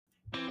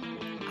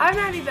I'm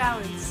Abby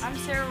Balance. I'm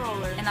Sarah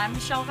Roller. And I'm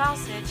Michelle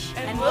Valsich.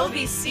 And we'll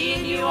be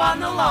seeing you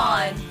on the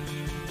lawn.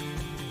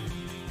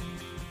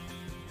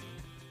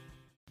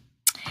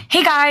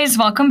 Hey guys,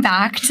 welcome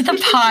back to the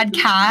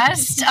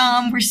podcast.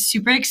 We're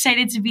super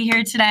excited to be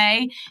here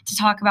today to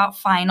talk about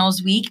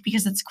finals week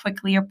because it's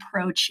quickly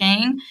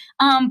approaching.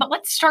 But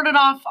let's start it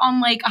off on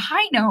like a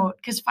high note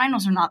because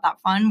finals are not that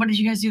fun. What did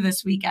you guys do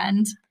this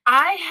weekend?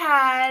 I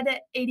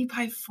had 80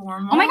 Pi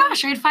formal. Oh my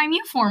gosh, I had FIMU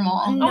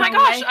formal. No Oh my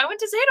gosh, way. I went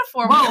to Zeta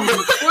formal.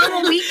 Whoa,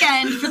 formal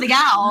weekend for the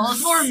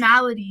gals.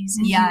 Formalities,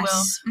 if you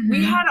will. Mhm.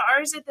 We had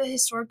ours at the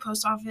historic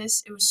post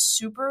office. It was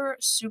super,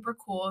 super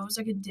cool. It was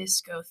like a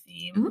disco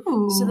theme.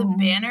 Ooh. So the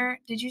banner,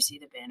 did you see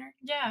the banner?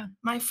 Yeah.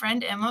 My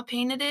friend Emma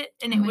painted it,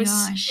 and Oh it my was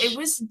gosh. it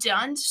was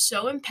done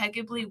so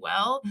impeccably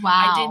well.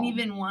 Wow. I didn't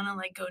even want to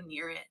like go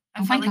near it.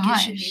 I Oh felt my like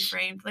it should be gosh.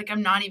 framed. Like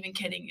I'm not even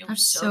kidding. It was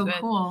That's so good.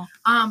 cool.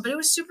 But it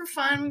was super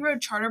fun. We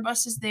rode charter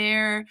buses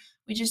there.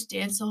 We just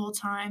danced the whole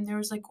time. There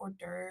was like hors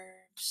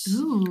d'oeuvres.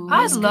 Ooh.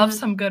 I was love good.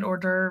 some good hors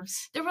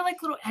d'oeuvres. There were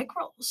like little egg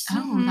rolls.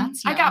 Oh,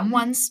 that's I got yum.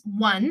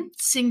 one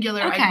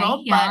singular Okay, egg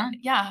roll, yeah. but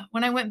yeah,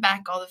 when I went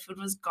back, all the food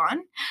was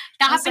gone.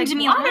 That I was happened to like,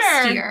 me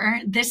last water.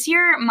 year. This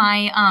year,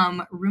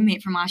 my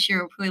roommate from last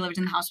year, who I lived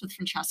in the house with,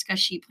 Francesca,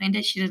 she planned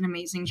it. She did an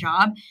amazing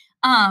job.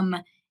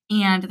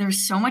 And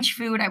there's so much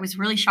food. I was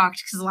really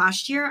shocked because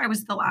last year I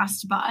was the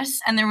last bus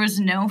and there was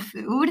no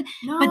food.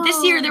 No. But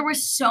this year there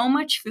was so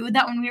much food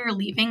that when we were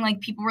leaving,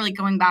 like people were like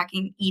going back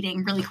and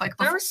eating really quick.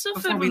 There was still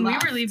before food when we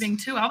left. were leaving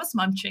too. I was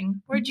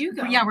munching. Where'd you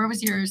go? Yeah, where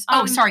was yours?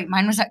 Sorry,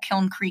 mine was at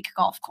Kiln Creek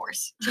Golf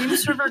Course.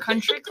 James River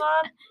Country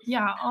Club.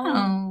 Yeah, all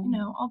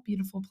Oh. all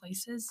beautiful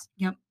places.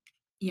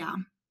 Yeah.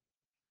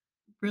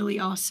 Really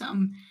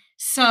awesome.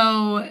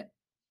 So,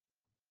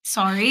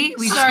 sorry,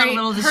 we just got a Sorry,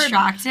 little her-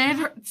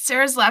 distracted.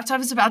 Sarah's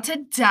laptop is about to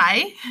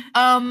die.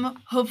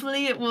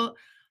 Hopefully it will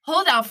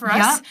hold out for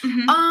us. Yep.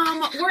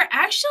 Mhm. We're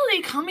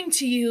actually coming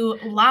to you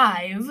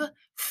live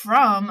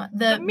from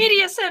The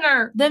Media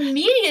Center. the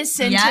media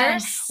center.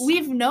 Yes.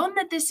 We've known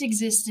that this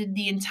existed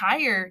the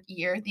entire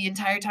year, the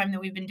entire time that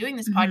we've been doing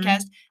this Mhm.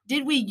 podcast.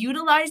 Did we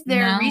utilize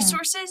their No.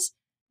 resources?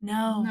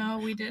 No. No,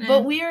 we didn't.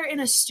 But we are in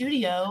a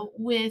studio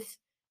with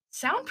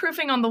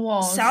soundproofing on the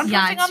walls. soundproofing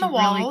Yeah, on it's the really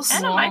walls.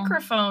 and a cool.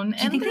 microphone. Do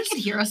you and think they there's- could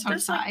hear us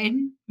there's, like, outside?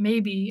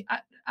 Maybe.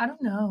 I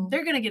don't know.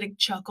 They're gonna get a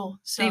chuckle.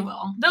 So They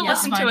will. They'll Yeah.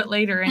 listen to it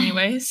later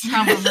anyways.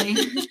 Probably.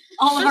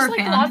 All of There's our like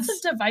fans. lots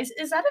of devices.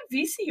 Is that a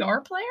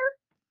VCR player?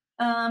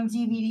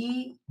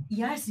 DVD.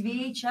 Yes,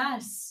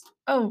 VHS.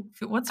 Oh,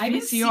 what's I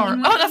haven't VCR? seen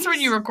one Oh, of that's when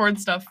these. you record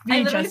stuff. I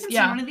literally VHS, haven't seen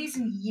yeah. one of these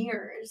in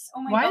years.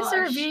 Oh my Why gosh. is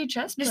there a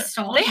VHS player?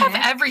 Nostalgic. They have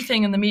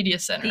everything in the media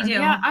center. They do.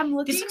 yeah, I'm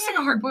looking. This looks like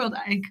a hard-boiled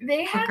egg.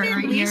 They have cooker at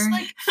right least here.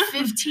 like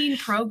 15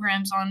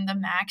 programs on the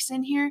Macs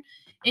in here.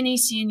 Any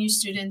CNU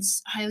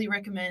students highly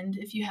recommend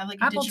if you have like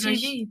a Apple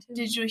TV. too.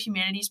 digital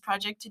humanities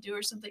project to do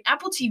or something.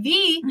 Apple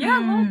TV. Yeah,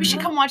 well, We should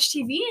Mhm. come watch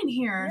TV in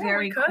here. Yeah,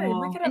 Very we could. cool.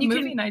 We could And have you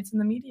movie can- nights in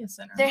the media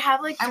center. They have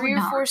like I would 3 or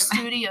not 4 recommend.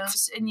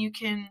 studios, and you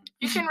can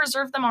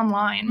reserve them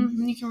online.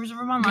 you can reserve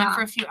them online Yeah.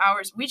 for a few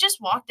hours. We just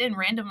walked in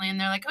randomly, and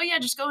they're like, "Oh yeah,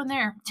 just go in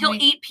there." Till We-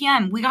 8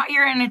 p.m. We got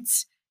here and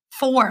it's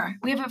 4.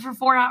 We have it for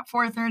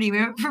 4:30. We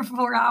have it for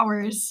 4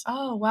 hours.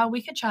 Oh wow,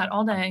 we could chat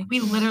all day.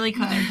 We literally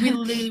could. We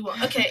literally will.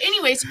 Okay.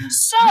 Anyways,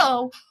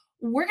 so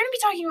we're gonna be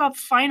talking about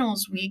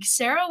finals week.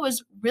 Sarah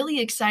was really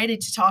excited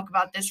to talk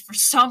about this for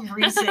some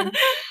reason.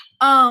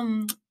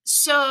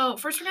 So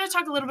first we're gonna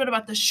talk a little bit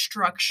about the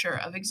structure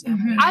of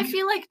examination. I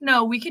feel like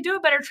no, we could do a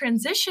better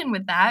transition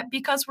with that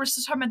because we're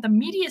still talking about the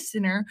media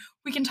center.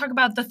 We can talk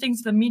about the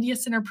things the media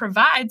center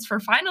provides for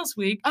finals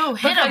week. Oh,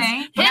 hit us.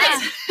 Okay.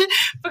 Because,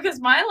 because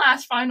my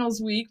last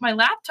finals week, my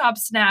laptop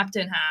snapped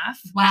in half,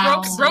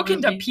 Wow. broke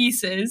into Absolutely.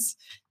 pieces,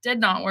 did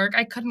not work.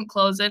 I couldn't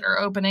close it or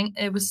opening.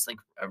 It was like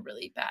a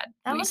really bad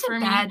That week was for a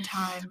me. bad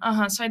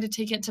time. So I had to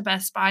take it to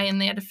Best Buy and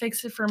they had to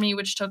fix it for me,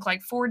 which took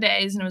like 4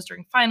 days, and it was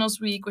during finals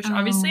week, which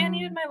obviously I Oh.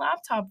 needed my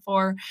laptop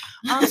for.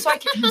 So I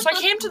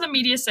came to the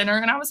media center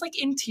and I was like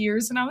in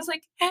tears and I was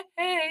like,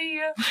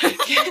 "Hey,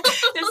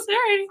 is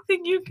there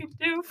anything you can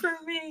do for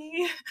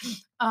me?"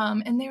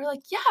 And they were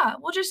like, "Yeah,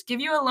 we'll just give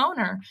you a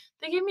loaner."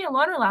 They gave me a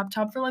loaner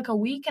laptop for like a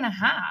week and a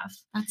half,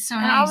 That's so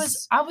and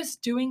nice. I was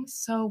doing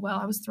so well.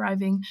 I was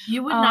thriving.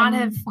 You would not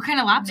have. What kind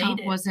of laptop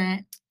made it. was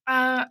it?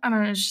 I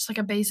don't know, it's just like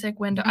a basic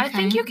window. I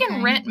think Okay, you can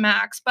okay. rent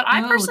Macs, but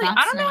I Oh, personally I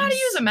that's don't know how to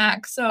use nice. a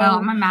Mac, so Oh,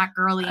 I'm a Mac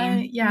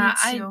girly. yeah, Me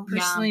I too.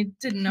 personally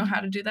didn't know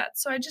how to do that.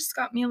 So I just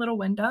got me a little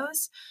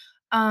Windows.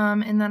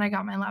 And then I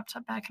got my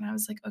laptop back and I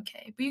was like,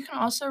 okay. But you can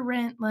also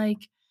rent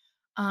like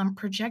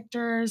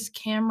projectors,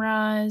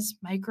 cameras,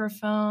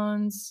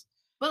 microphones.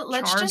 But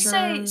let's just say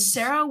chargers.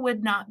 Sarah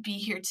would not be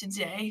here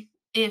today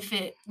if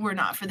it were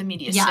not for the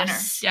media Yes.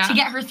 center. Yeah. To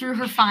get her through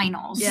her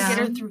finals. To Yeah. get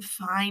her through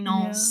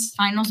finals.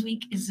 Finals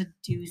week is a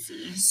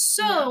doozy.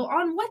 So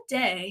on what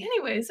day?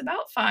 Anyways,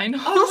 about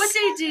finals. On what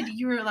day did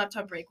your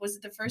laptop break? Was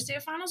it the first day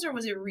of finals or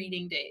was it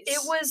reading days?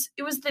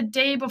 It was the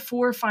day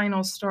before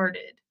finals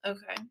started.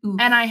 Okay. Oof.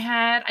 And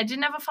I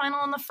didn't have a final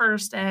on the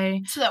first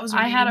day. So that was a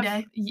I reading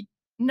had day.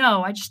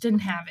 No, I just didn't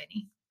have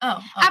any. Oh.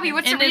 Abby,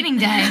 what's And a then- reading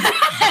day?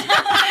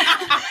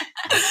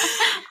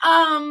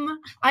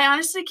 I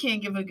honestly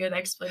can't give a good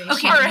explanation.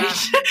 Okay, of all right.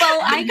 that. Well,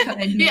 I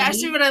could. You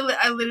asked me,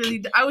 maybe.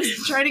 but I was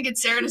trying to get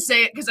Sarah to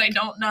say it because I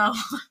don't know.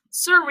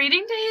 So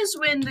reading day is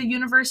when the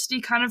university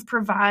kind of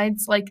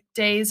provides like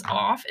days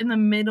off in the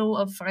middle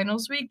of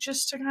finals week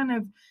just to kind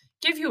of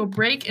give you a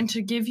break and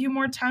to give you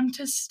more time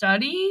to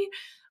study.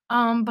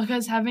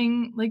 Because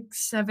having like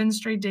 7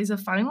 straight days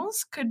of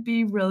finals could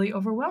be really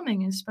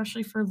overwhelming,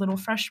 especially for little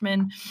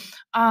freshmen.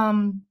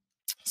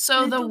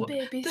 So Little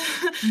babies.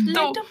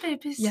 Little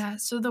babies. yeah,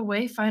 so the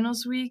way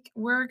finals week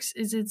works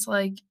is it's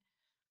like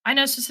I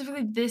know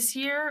specifically this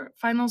year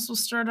finals will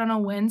start on a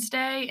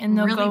Wednesday and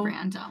they'll really go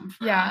random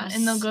for yeah, us.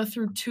 and they'll go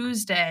through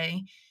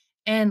Tuesday.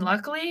 And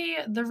luckily,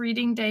 the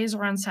reading days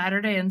are on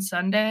Saturday and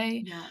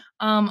Sunday.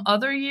 Yeah.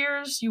 Other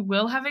years, you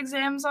will have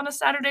exams on a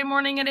Saturday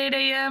morning at 8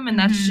 a.m., and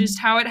that's Mhm. just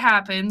how it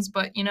happens.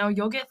 But,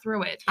 you'll get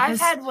through it. I've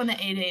because- had one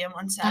at 8 a.m.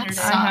 on Saturday.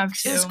 sucks. I have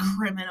It was too.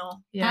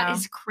 criminal. Yeah. That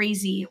is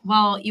crazy.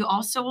 Well, you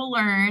also will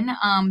learn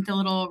the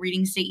little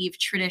Readings Day Eve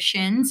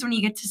traditions when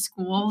you get to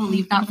school. We'll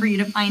leave that for you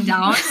to find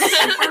out.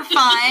 Super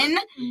fun.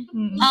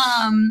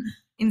 Mhm.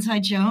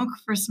 Inside joke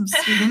for some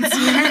students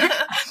here.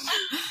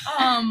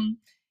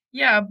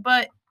 Yeah,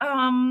 but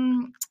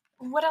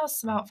what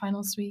else about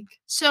finals week?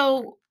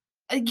 So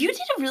you did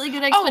a really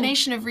good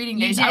explanation of reading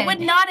you days. I would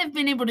did. not have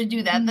been able to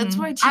do that. That's Mhm.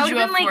 why I I teed would you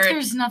have up been for like, it.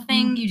 there's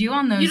nothing you do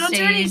on those You don't days.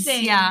 do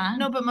anything. Yeah.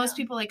 No, but most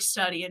people like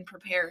study and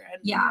prepare.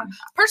 And Yeah.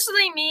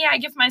 Personally, me, I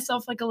give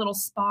myself like a little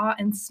spa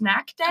and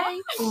snack day.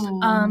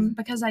 Ooh.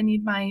 Because I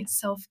need my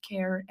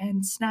self-care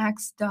and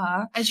snacks,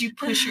 duh. As you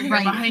push your hair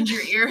Right. behind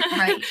your ear.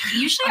 Right.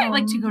 Usually I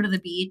like to go Um, to the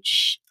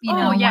beach, oh,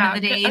 one yeah,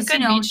 of the a days, good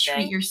beach treat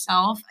day.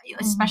 yourself,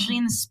 especially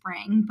in the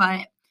spring.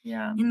 But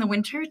Yeah. in the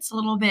winter, it's a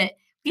little bit.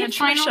 We had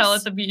Catch Michelle finals.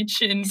 at the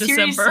beach in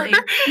Seriously.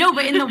 December. No,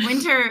 but in the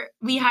winter,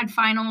 we had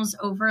finals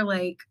over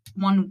like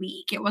 1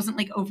 week. It wasn't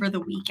like over the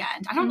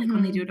weekend. I don't like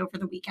when they Mhm. do it over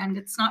the weekend.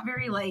 It's not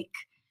very like,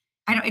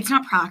 it's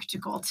not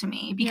practical to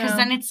me because Yeah.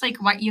 then it's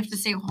like, what, you have to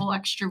stay a whole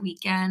extra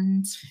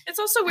weekend. It's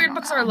also weird don't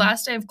because our know.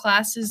 last day of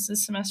classes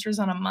this semester is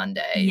on a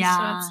Monday. So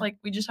Yeah. it's like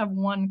we just have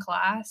one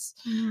class.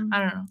 Mhm. I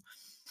don't know.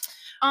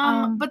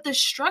 But the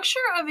structure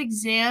of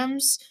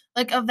exams,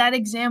 like of that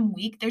exam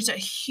week, there's a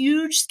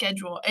huge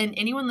schedule. And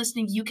anyone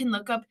listening, you can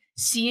look up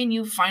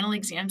CNU final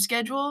exam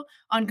schedule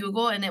on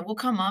Google and it will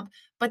come up.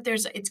 But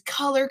it's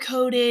color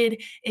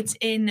coded. It's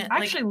in I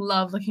like actually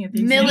love looking at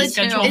the exam military.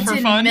 schedule It's for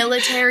in fun.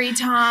 military I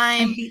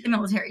time. hate the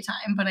military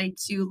time, but I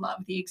do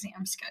love the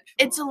exam schedule.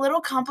 It's a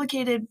little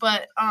complicated,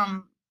 but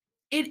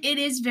it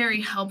is very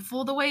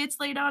helpful the way it's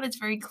laid out. It's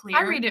very clear.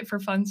 I read it for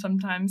fun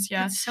sometimes,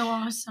 yeah. That's so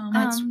awesome.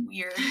 That's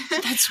weird.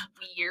 That's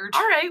weird.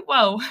 All right,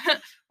 well,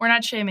 we're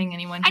not shaming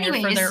anyone here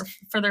Anyways.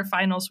 for their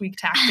finals week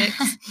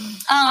tactics.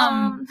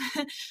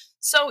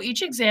 So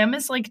each exam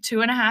is like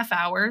 2.5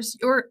 hours,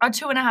 or a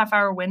 2.5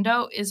 hour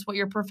window is what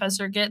your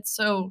professor gets.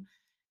 So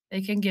they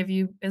can give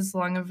you as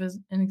long of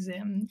an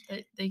exam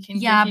that they can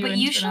Yeah, give you but in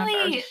 2.5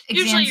 hours. usually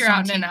Usually you're don't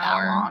out in an take that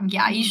hour. long.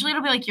 Yeah, Mhm. usually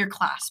it'll be like your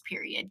class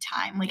period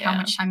time, like how Yeah.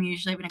 much time you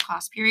usually have in a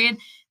class period.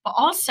 But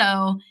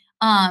also,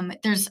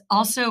 there's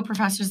also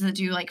professors that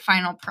do like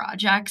final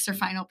projects or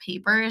final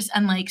papers,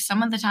 and like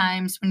some of the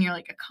times when you're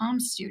like a comm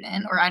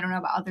student, or I don't know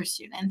about other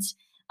students,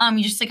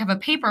 you just like have a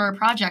paper or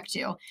project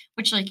due,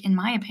 which like in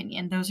my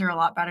opinion, those are a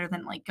lot better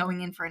than like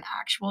going in for an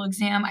actual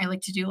exam. I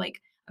like to do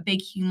like a big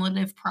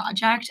cumulative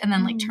project and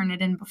then like Mhm. turn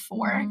it in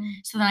before. Mhm.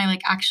 So then I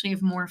like actually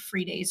have more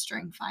free days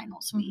during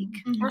finals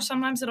week. Mhm. Or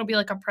sometimes it'll be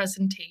like a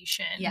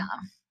presentation. Yeah.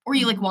 Or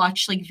you like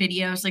watch like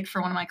videos. Like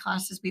for one of my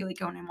classes, we like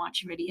go in and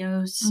watch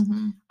videos.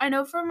 Mhm. I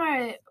know for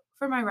my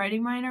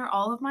writing minor,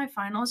 all of my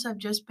finals have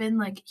just been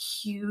like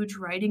huge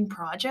writing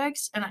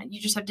projects, and you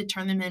just have to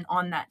turn them in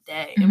on that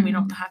day, and we Mhm.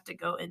 don't have to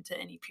go into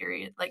any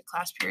period, like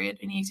class period,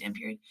 any exam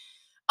period.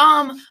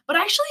 But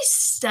actually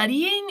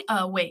studying.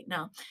 Wait,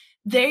 no,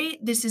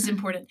 this is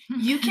important.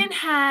 You can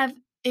have,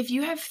 if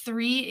you have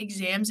 3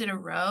 exams in a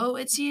row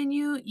at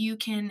CNU, you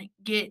can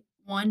get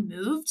 1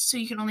 moved, so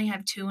you can only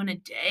have 2 in a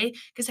day,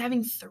 because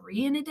having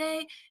 3 in a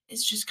day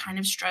is just kind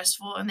of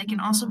stressful, and they can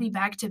also be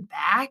back to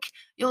back.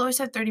 You'll always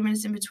have 30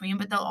 minutes in between,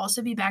 but they'll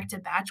also be back to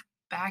back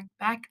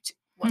to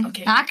what?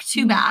 Okay. Back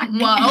to back.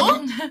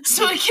 Whoa.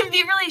 So it can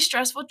be really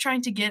stressful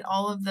trying to get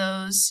all of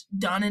those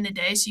done in a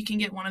day, so you can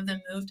get one of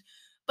them moved.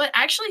 But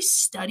actually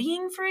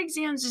studying for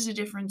exams is a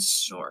different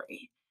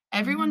story.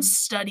 Everyone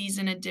studies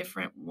in a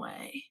different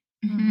way.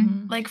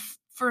 Mhm. Like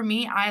for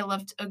me, I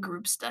loved a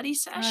group study I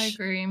session.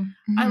 agree.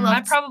 I Mhm. love-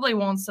 I probably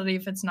won't study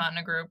if it's not in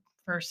a group,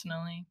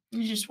 personally.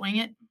 You just wing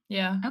it.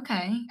 Yeah.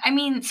 Okay. I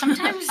mean,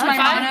 sometimes I my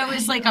find- motto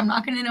is like, I'm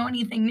not going to know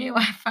anything new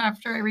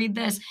after I read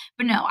this.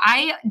 But no,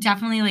 I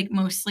definitely like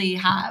mostly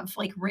have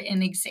like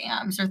written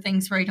exams or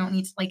things where I don't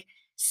need to like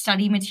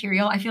study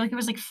material. I feel like it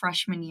was like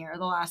freshman year,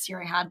 the last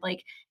year I had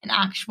like an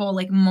actual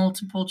like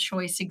multiple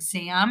choice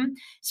exam.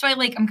 So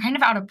I'm kind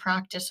of out of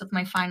practice with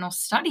my final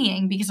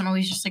studying because I'm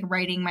always just like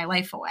writing my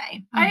life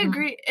away. I Mhm.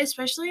 agree,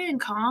 especially in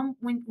comm.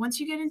 Once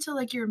you get into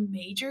like your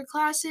major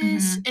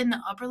classes, in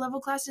the upper level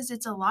classes,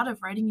 it's a lot of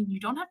writing, and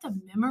you don't have to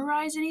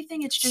memorize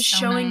anything. It's just So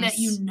showing that nice.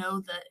 you know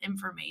the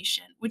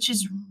information, which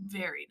is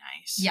very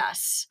nice.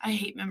 Yes. I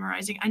hate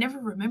memorizing. I never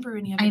remember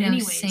any of it I know,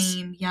 anyways.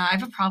 same. Yeah, I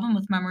have a problem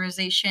with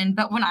memorization.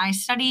 But when I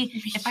study,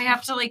 if I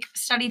have to like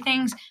study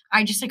things,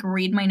 I just like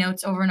read my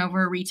notes over and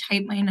over,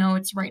 retype my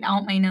notes, write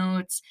out my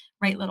notes,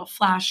 write little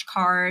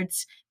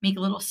flashcards, make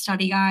a little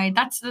study guide.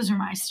 Those are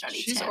my study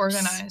She's tips.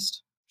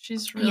 organized.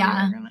 She's really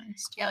Yeah.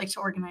 organized. Yeah, I like to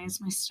organize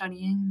my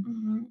studying.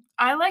 Mm-hmm.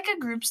 I like a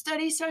group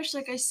study sesh.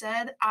 Like I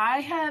said,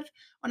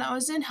 when I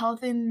was in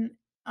health and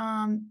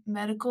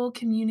medical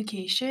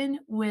communication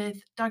with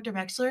Dr.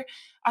 Vexler,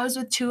 I was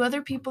with 2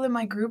 other people in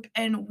my group,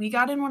 and we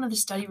got in one of the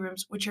study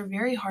rooms, which are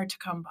very hard to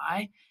come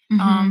by.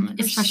 They're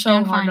Especially so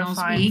on hard to finals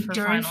find week. for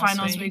during finals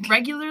finals week. week.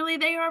 Regularly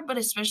they are, but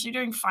especially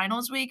during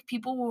finals week,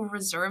 people will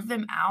reserve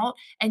them out,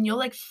 and you'll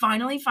like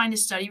finally find a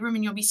study room,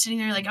 and you'll be sitting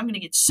there like, I'm gonna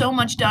get so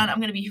much done.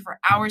 I'm gonna be here for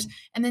hours,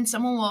 and then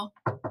someone will,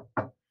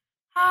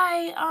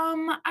 hi,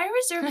 I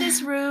reserved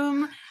this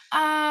room,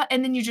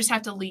 and then you just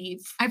have to leave.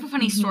 I have a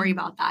funny story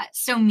about that.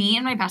 So me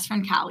and my best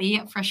friend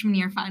Callie, freshman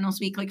year finals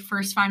week, like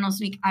first finals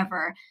week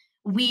ever,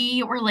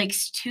 we were like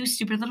 2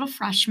 stupid little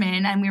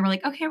freshmen, and we were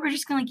like, okay, we're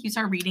just gonna like use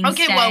our reading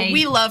Okay, stay. well,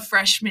 we love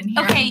freshmen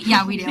here. Okay,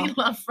 yeah, we do. We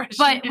love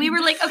freshmen. But we were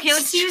like, okay,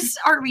 let's use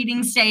our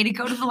reading stay to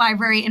go to the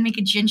library and make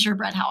a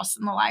gingerbread house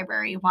in the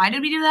library. Why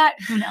did we do that?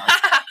 Who knows?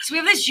 So we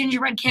have this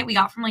gingerbread kit we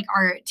got from like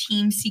our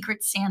team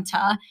Secret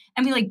Santa,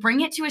 and we like bring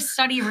it to a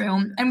study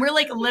room, and we're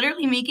like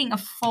literally making a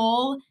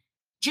full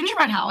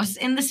gingerbread house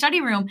in the study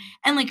room.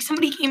 And like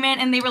somebody came in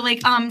and they were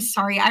like,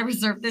 sorry, I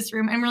reserved this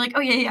room. And we're like, oh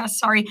yeah,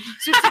 sorry.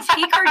 So we have to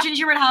take our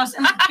gingerbread house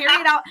and like carry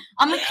it out.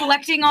 I'm like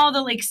collecting all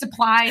the like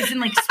supplies and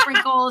like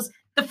sprinkles,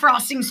 the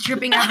frosting's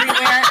dripping everywhere.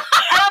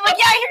 And I'm like,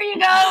 yeah, here you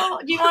go.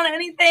 Do you want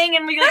anything?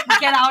 And we like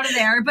get out of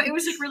there. But it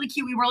was like really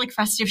cute. We wore like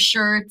festive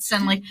shirts,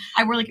 and like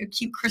I wore like a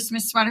cute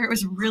Christmas sweater. It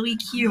was really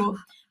cute.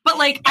 But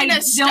like In I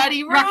a study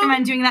don't room?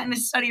 recommend doing that in a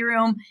study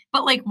room.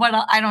 But like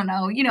I don't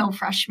know,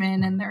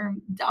 freshmen and their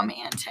dumb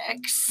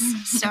antics.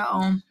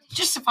 So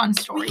just a fun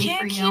we story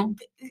can't for keep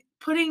you.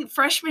 putting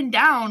freshmen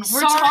down. We're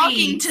Sorry,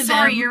 talking to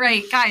sorry, them. you're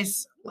right,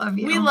 guys. Love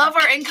you. We love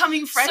our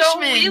incoming freshmen. So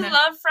we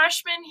love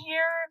freshmen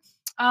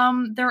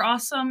here. They're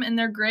awesome and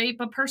they're great.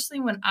 But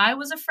personally, when I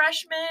was a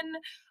freshman,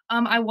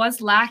 I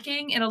was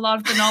lacking in a lot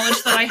of the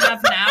knowledge that I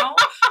have now.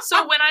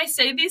 So when I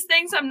say these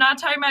things, I'm not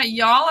talking about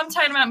y'all. I'm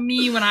talking about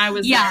me when I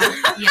was Yeah, there.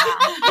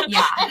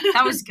 yeah.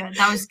 That was good.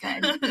 That was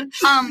good.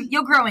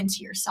 You'll grow into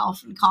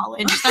yourself in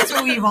college. That's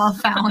what we've all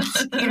found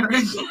here.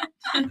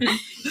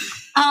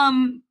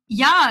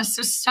 Yeah,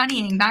 so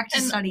studying, back to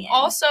And studying.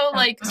 also,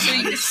 like,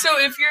 so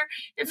if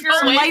you're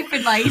Some away, life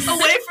advice.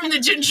 away from the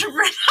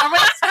gingerbread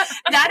house.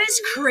 That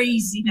is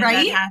crazy that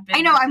Right? that happened.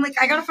 I know, I'm like,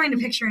 I gotta find a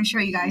picture and show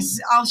you guys.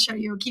 I'll show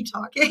you. Keep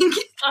talking.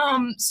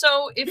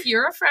 so if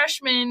you're a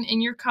freshman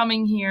and you're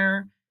coming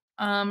here,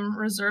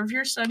 reserve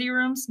your study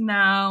rooms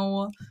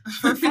now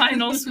for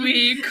finals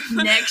week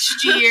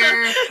Next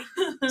year.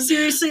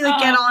 Seriously, like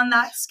get on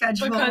that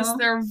schedule. because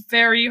they're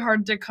very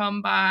hard to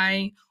come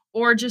by,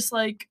 or just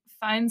like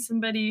find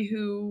somebody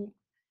who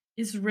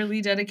is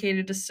really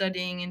dedicated to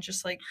studying and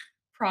just like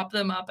prop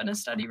them up in a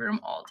study room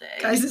all day.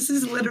 Guys, this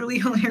is literally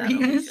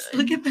hilarious. good.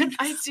 Look at this.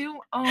 I do.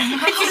 Oh I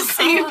my can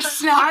see your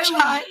God.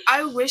 Snapchat.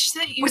 I wish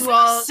that you Was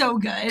all so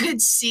good.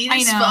 could see I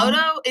this know.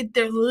 photo.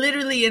 They're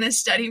literally in a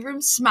study room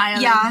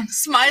smiling. Yeah.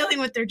 Smiling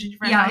with their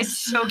gingerbread Yeah, house.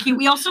 it's so cute.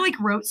 We also like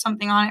wrote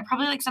something on it.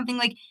 Probably like something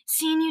like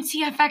 "Seeing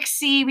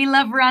UTFXC. We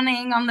love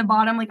running" on the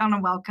bottom, like on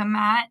a welcome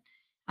mat.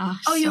 Oh,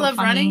 so you love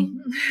funny.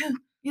 running?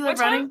 You love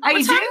What time- running? I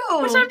what time- do.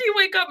 What time do you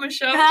wake up,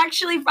 Michelle?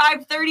 Actually,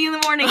 5:30 in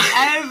the morning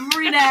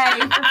every day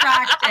for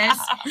practice.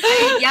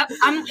 Yep,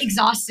 I'm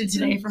exhausted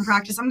today from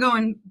practice. I'm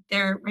going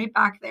there, right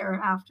back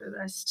there after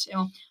this too.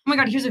 Oh my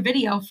God, here's a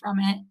video from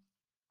it.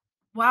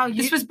 Wow,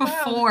 This was wow.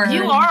 before.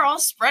 you are all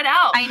spread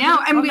out. I know,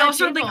 and on we that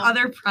also had like table.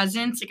 other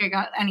presents. Like I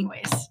got,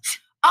 anyways.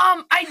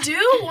 I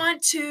do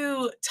want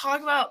to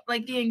talk about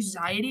like the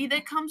anxiety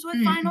that comes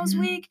with finals Mhm.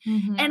 week.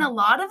 Mm-hmm. And a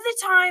lot of the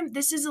time,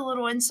 this is a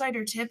little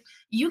insider tip,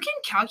 you can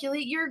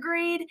calculate your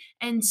grade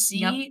and see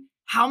Yep.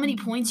 how many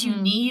points you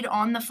Mhm. need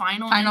on the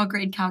final. Final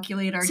grade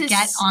calculator. To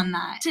Get s- on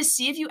that. to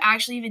see if you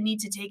actually even need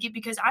to take it,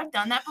 because I've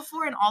done that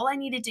before and all I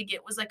needed to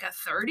get was like a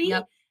 30.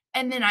 Yep.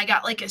 And then I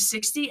got like a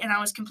 60 and I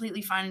was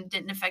completely fine and it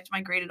didn't affect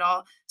my grade at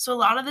all. So a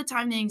lot of the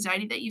time, the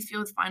anxiety that you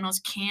feel with finals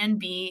can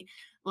be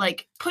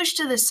like pushed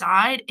to the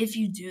side if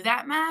you do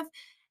that math.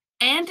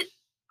 And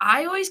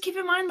I always keep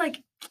in mind,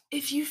 like,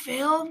 if you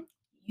fail,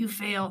 you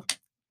fail.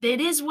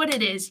 It is what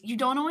it is. You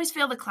don't always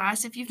fail the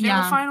class if you fail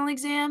Yeah. the final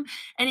exam.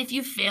 And if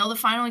you fail the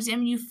final exam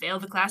and you fail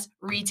the class,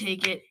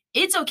 retake it.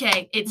 It's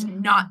okay. It's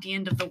Mhm. not the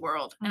end of the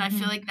world. And I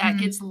feel like that Mhm.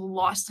 gets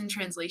lost in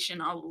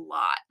translation a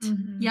lot.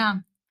 Mm-hmm. Yeah.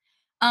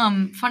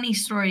 Funny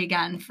story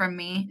again from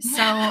me.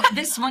 So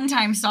this one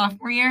time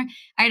sophomore year,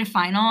 I had a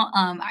final.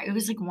 It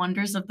was like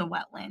Wonders of the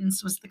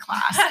Wetlands was the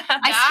class. I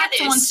That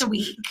skipped is- once a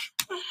week.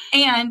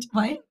 And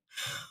what?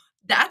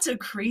 That's a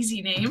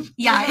crazy name.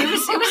 Yeah, it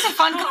was a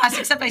fun class,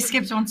 except I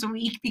skipped once a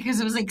week because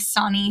it was like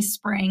sunny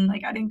spring.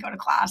 Like I didn't go to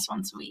class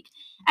once a week.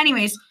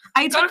 Anyways,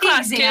 I Go took to the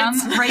class, exam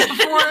kids. right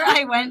before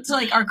I went to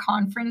like our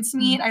conference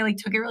meet. I like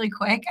took it really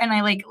quick and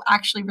I like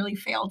actually really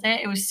failed it.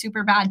 It was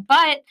super bad, but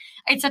I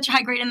had such a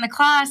high grade in the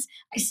class.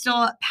 I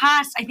still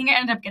passed. I think I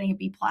ended up getting a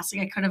B plus.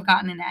 Like I could have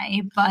gotten an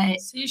A,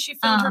 but See, she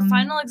failed her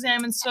final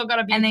exam and still got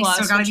a B and they plus,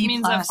 still got a which B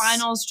means that plus.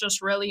 finals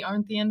just really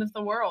aren't the end of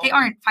the world. they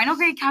aren't. Final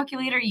grade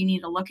calculator, you need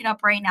to look it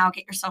up right now.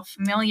 Get yourself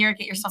familiar.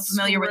 Get yourself It's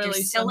familiar with your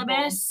really simple.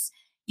 syllabus.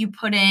 You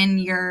put in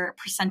your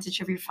percentage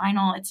of your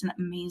final. It's an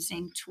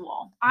amazing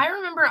tool. I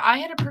remember I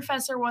had a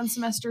professor one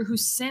semester who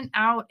sent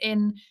out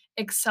an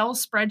Excel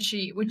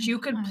spreadsheet, which you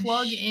could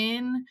plug gosh.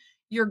 in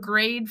your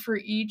grade for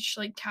each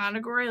like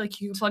category. Like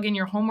you could plug in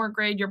your homework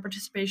grade, your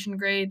participation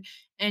grade,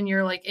 and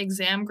your like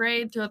exam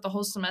grade throughout the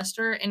whole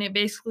semester. And it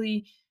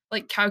basically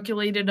like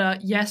calculated a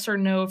yes or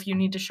no if you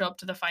need to show up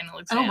to the final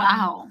exam. Oh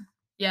wow,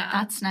 Yeah.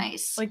 that's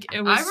nice. like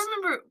it was I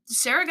remember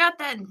Sarah got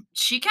that. And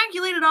she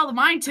calculated all of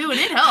mine too, and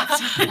it helped.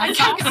 That's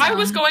I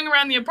was awesome. going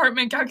around the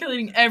apartment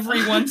calculating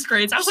everyone's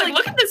grades. I was She's like, like,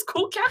 look at this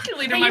cool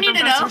calculator "Hey, my you need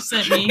to professor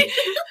know." sent me.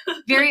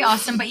 Very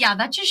awesome. But yeah,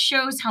 that just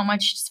shows how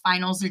much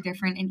finals are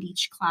different in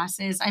each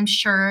classes. I'm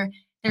sure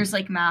there's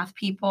like math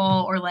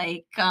people or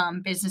like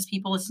business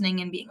people listening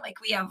and being like,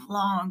 we have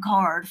long,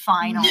 hard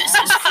finals. This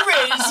is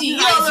crazy. You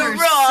Y'all guys are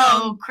are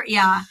wrong.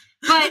 yeah.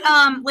 But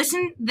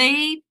listen,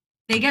 they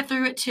get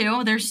through it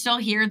too. They're still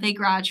here. They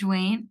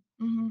graduate.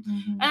 Mhm.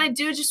 And I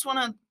do just want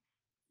to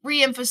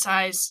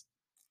reemphasize,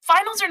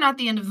 finals are not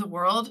the end of the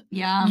world.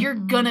 Yeah. You're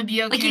gonna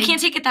be okay. Like you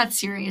can't take it that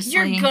seriously.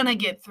 You're gonna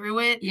get through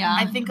it. Yeah.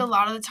 I think a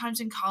lot of the times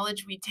in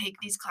college we take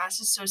these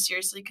classes so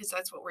seriously because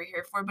that's what we're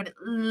here for, but it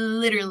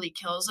literally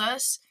kills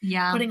us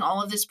Yeah. putting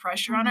all of this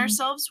pressure on Mhm.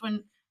 ourselves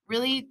when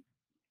really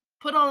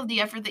put all of the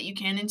effort that you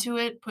can into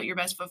it, put your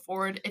best foot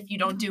forward. If you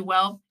don't do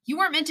well, you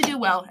weren't meant to do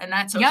well, and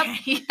that's Yep.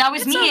 okay. That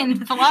was It's me o-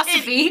 in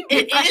philosophy.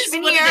 It is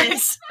freshman what year. it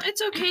is. It's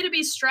okay to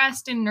be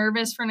stressed and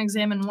nervous for an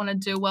exam and want to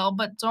do well,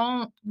 but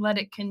don't let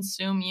it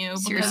consume you.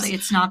 Seriously,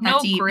 because it's not that no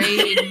deep.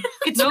 grade,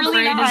 It's no really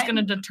grade is not. going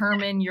to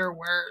determine your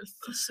worth.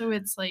 So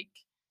it's like,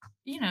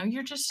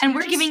 you're just And you're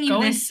we're just giving you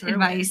going this through it.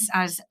 advice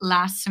as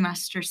last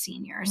semester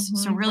seniors.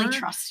 So Mhm. really We're-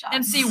 trust us.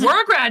 And see,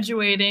 we're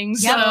graduating,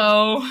 Yep.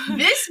 so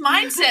This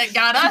mindset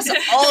got us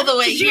all the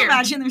way Could you here.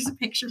 imagine there's a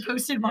picture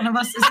posted, one of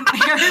us isn't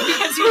there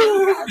because we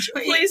didn't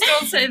graduate? please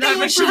don't say that, Then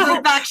we Michelle.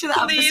 revert back to the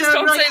Please episode.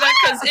 don't We're say like, that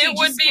because okay, it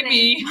would just be kidding.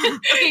 me.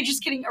 Okay,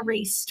 just kidding.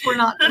 Erased. We're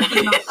not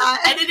thinking about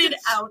that. Edited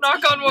out.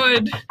 Knock on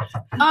wood.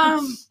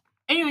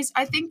 Anyways,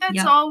 I think that's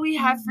Yep. all we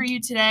have for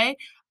you today.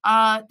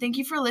 Thank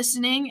you for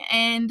listening,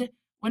 and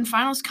when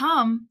finals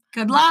come,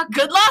 Good luck.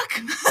 good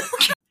luck.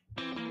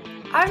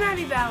 I'm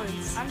Maddie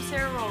Valens. I'm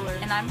Sarah Roller.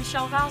 And I'm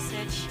Michelle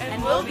Valsich.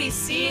 And we'll be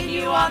seeing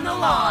you on the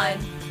lawn.